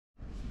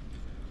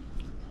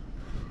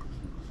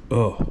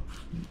Oh.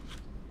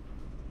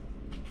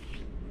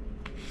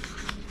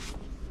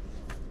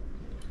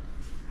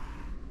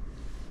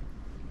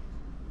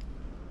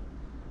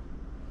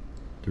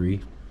 Three,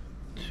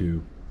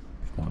 two,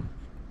 one.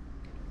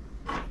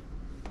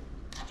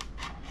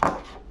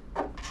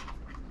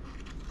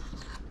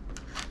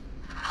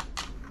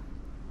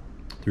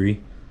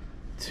 Three,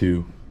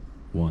 two,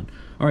 one.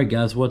 All right,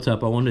 guys, what's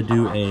up? I wanted to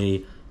do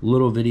a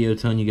little video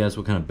telling you guys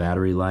what kind of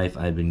battery life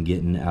I've been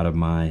getting out of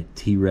my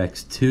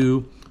T-Rex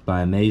 2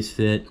 by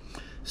Amazfit.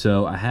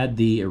 So I had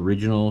the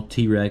original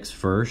T-Rex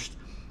first,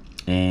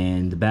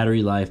 and the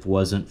battery life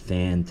wasn't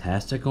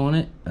fantastic on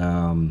it.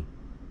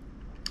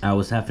 I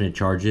was having to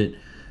charge it,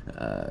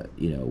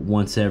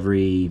 once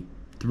every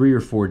 3 or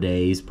 4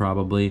 days,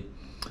 probably.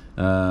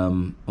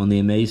 On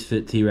the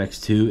Amazfit T-Rex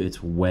 2,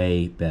 it's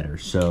way better.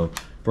 So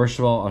first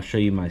of all, I'll show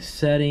you my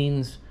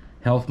settings,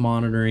 health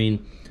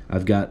monitoring.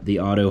 I've got the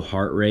auto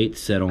heart rate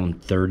set on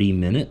 30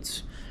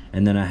 minutes,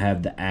 and then I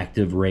have the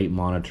active rate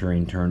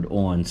monitoring turned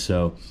on.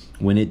 So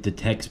when it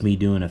detects me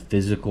doing a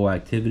physical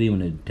activity,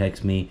 when it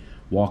detects me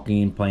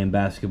walking, playing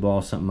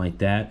basketball, something like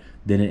that,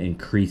 then it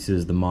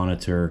increases the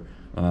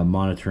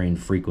monitoring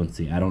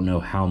frequency. I don't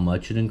know how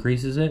much it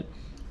increases it,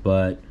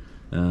 but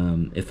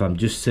if I'm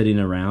just sitting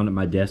around at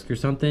my desk or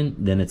something,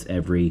 then it's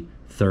every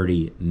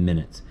 30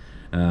 minutes.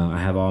 I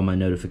have all my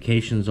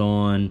notifications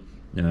on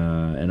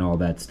and all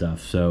that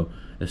stuff. So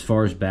as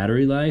far as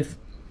battery life,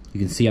 you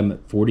can see I'm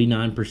at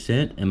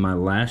 49%, and my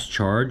last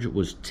charge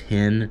was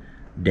 10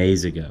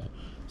 days ago.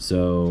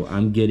 So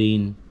I'm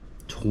getting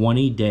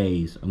 20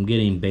 days. I'm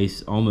getting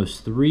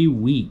almost 3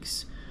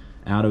 weeks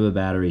out of a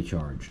battery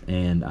charge,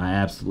 and I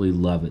absolutely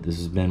love it. This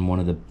has been one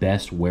of the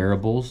best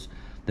wearables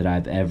that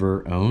I've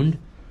ever owned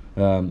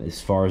as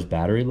far as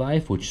battery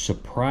life, which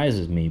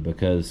surprises me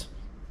because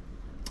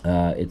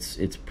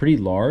it's pretty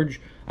large.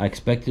 I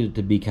expected it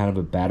to be kind of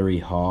a battery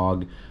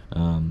hog.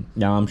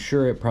 Now I'm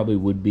sure it probably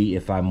would be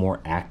if I more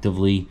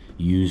actively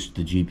used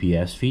the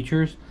GPS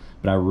features,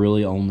 but I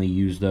really only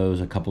use those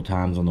a couple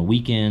times on the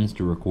weekends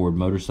to record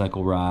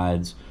motorcycle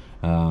rides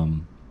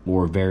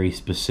or very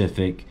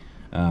specific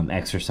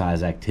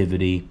exercise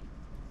activity.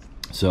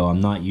 So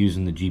I'm not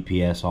using the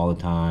GPS all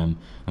the time.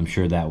 I'm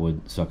sure that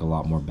would suck a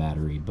lot more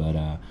battery,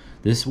 but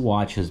this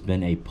watch has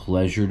been a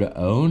pleasure to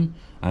own.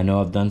 I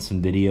know I've done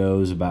some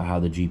videos about how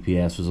the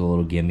GPS was a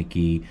little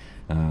gimmicky.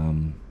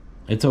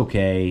 It's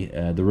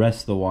okay. The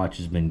rest of the watch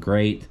has been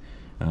great.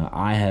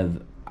 I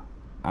have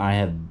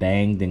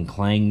banged and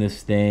clanged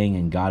this thing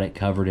and got it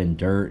covered in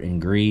dirt and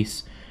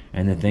grease,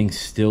 and the thing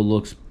still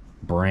looks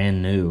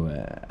brand new.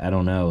 I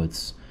don't know.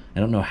 I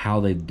don't know how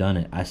they've done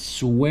it. I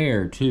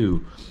swear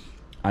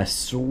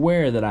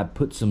that I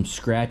put some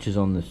scratches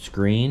on the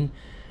screen,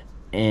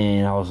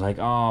 and I was like,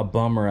 oh,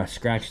 bummer, I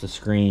scratched the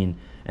screen.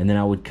 And then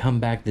I would come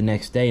back the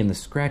next day and the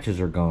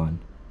scratches are gone.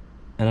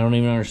 And I don't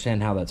even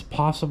understand how that's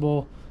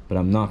possible, but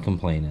I'm not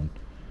complaining.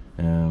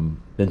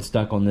 Been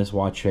stuck on this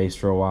watch face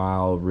for a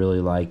while,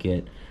 really like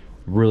it.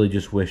 Really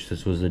just wish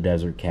this was a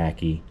desert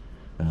khaki.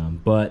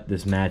 But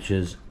this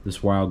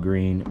wild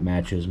green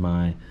matches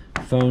my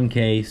phone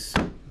case.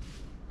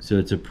 So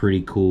it's a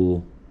pretty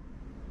cool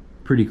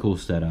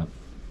setup.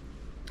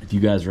 If you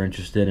guys are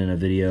interested in a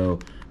video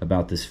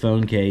about this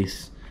phone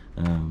case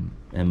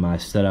and my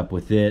setup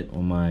with it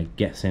on my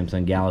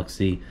Samsung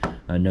Galaxy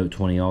Note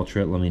 20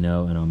 Ultra, let me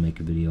know and I'll make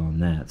a video on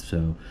that.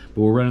 So,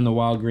 but we're running the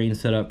wild green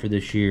setup for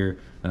this year.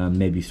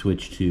 Maybe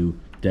switch to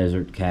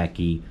desert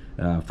khaki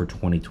for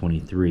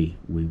 2023.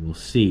 We will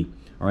see.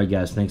 All right,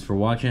 guys, thanks for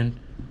watching.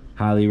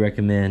 Highly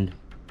recommend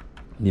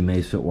the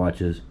Amazfit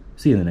watches.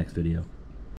 See you in the next video.